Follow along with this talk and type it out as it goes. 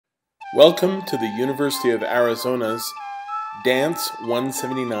Welcome to the University of Arizona's Dance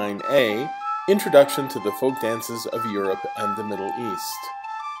 179A, Introduction to the Folk Dances of Europe and the Middle East.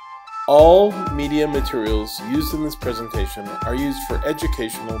 All media materials used in this presentation are used for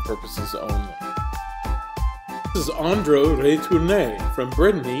educational purposes only. This is An Dro Retourné from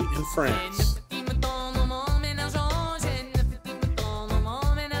Brittany in France.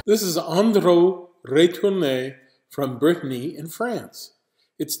 This is An Dro Retourné from Brittany in France.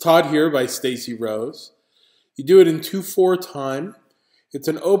 It's taught here by Stacy Rose. You do it in 2/4 time. It's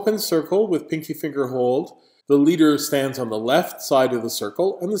an open circle with pinky finger hold. The leader stands on the left side of the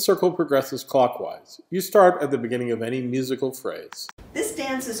circle, and the circle progresses clockwise. You start at the beginning of any musical phrase. This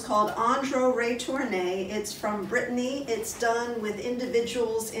dance is called An Dro Retourné. It's from Brittany. It's done with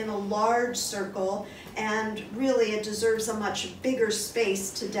individuals in a large circle, and really it deserves a much bigger space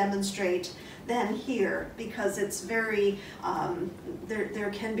to demonstrate than here, because it's very, there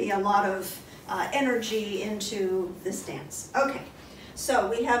can be a lot of energy into this dance. Okay, so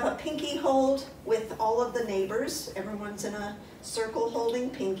we have a pinky hold with all of the neighbors. Everyone's in a circle holding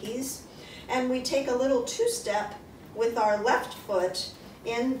pinkies. And we take a little two-step with our left foot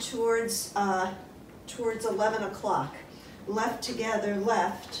in towards 11 o'clock. Left together,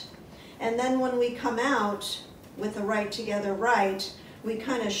 left. And then when we come out with the right together, right, we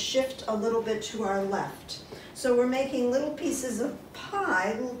kind of shift a little bit to our left. So we're making little pieces of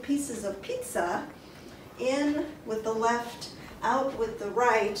pie, little pieces of pizza, in with the left, out with the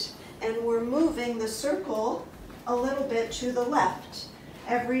right, and we're moving the circle a little bit to the left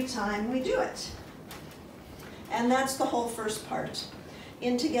every time we do it. And that's the whole first part.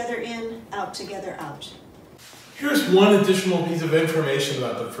 In together, in, out together, out. Here's one additional piece of information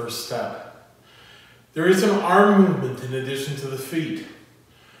about the first step. There is an arm movement in addition to the feet.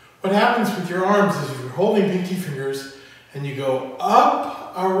 What happens with your arms is you're holding pinky fingers and you go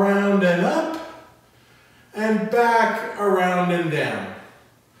up, around, and back, around, and down.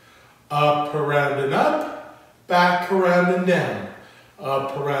 Up, around, and up, back, around, and down.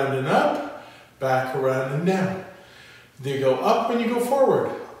 Up, around, and up, back, around, and down. You go up when you go forward.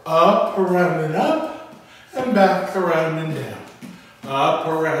 Up, around, and back, around, and down. Up,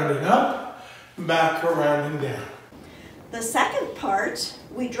 around, and up, back, around, and down. The second part,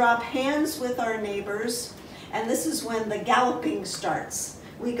 we drop hands with our neighbors, and this is when the galloping starts.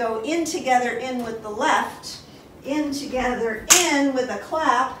 We go in together, in with the left, in together, in with a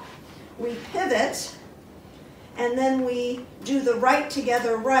clap, we pivot, and then we do the right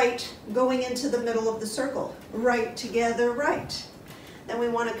together, right, going into the middle of the circle. Right together, right. Then we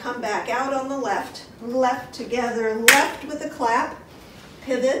want to come back out on the left, left together, left with a clap,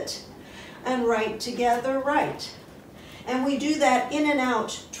 pivot, and right together, right. And we do that in and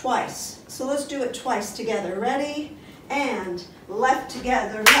out twice. So let's do it twice together. Ready? And left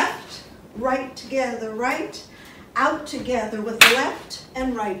together, left, right together, right, out together with the left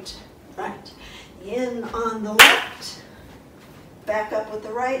and right, right. In on the left, back up with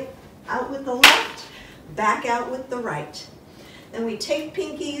the right, out with the left, back out with the right. Then we take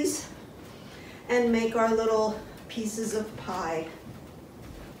pinkies and make our little pieces of pie.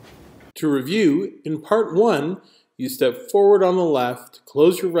 To review, in part 1, you step forward on the left,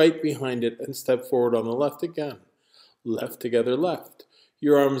 close your right behind it, and step forward on the left again. Left together, left.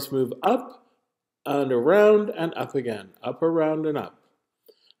 Your arms move up and around and up again. Up, around, and up.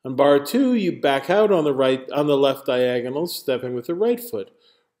 On bar 2, you back out on the left diagonal, stepping with the right foot.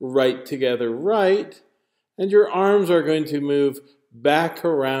 Right together, right. And your arms are going to move back,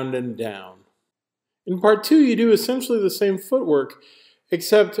 around, and down. In part 2, you do essentially the same footwork,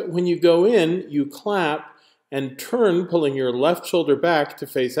 except when you go in, you clap and turn, pulling your left shoulder back to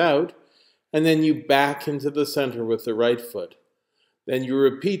face out, and then you back into the center with the right foot. Then you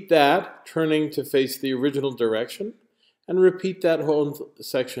repeat that, turning to face the original direction, and repeat that whole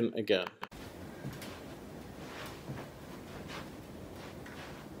section again.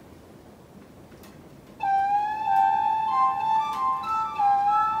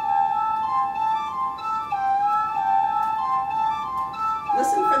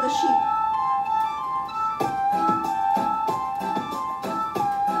 Listen for the sheep.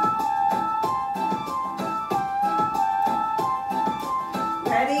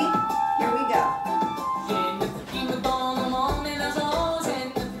 Ready? Here we go.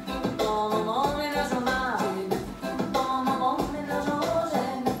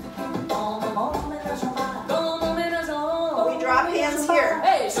 We drop hands here. In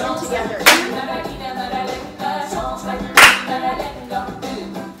together.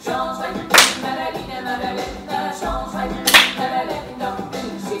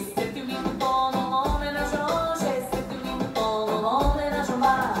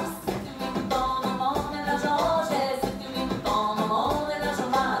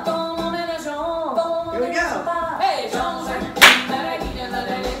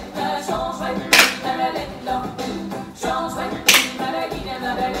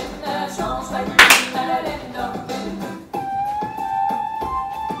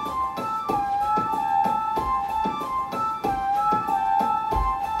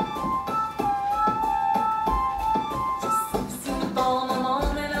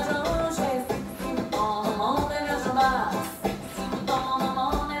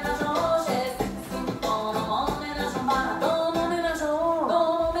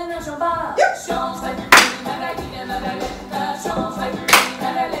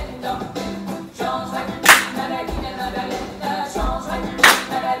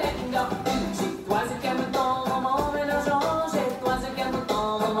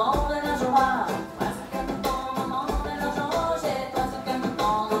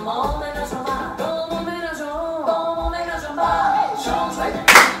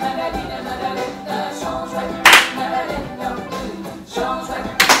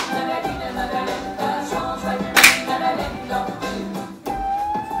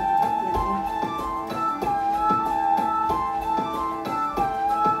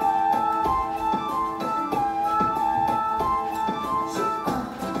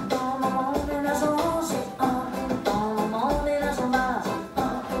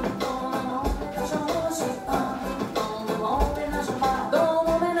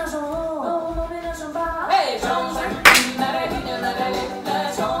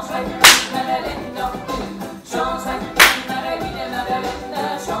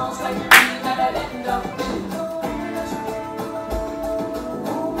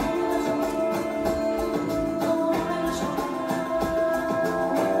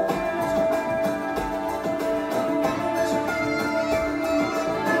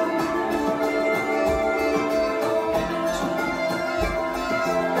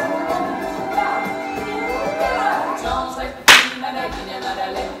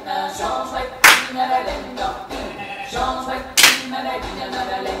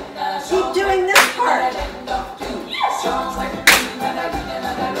 Keep doing